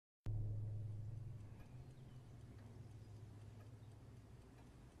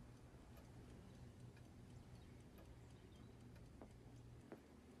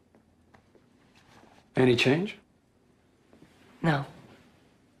Any change? No.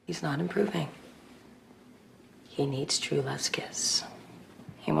 He's not improving. He needs true love's kiss.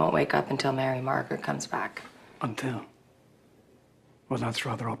 He won't wake up until Mary Margaret comes back. Until? Well, that's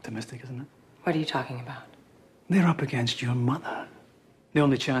rather optimistic, isn't it? What are you talking about? They're up against your mother. The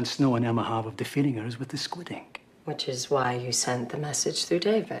only chance Snow and Emma have of defeating her is with the squid ink. Which is why you sent the message through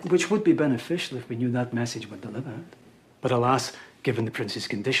David. Which would be beneficial if we knew that message were delivered. But alas, given the prince's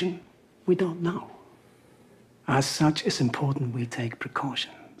condition, we don't know. As such, it's important we take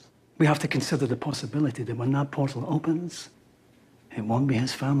precautions. We have to consider the possibility that when that portal opens, it won't be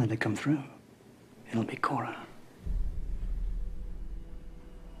his family that come through. It'll be Cora.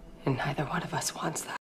 And neither one of us wants that.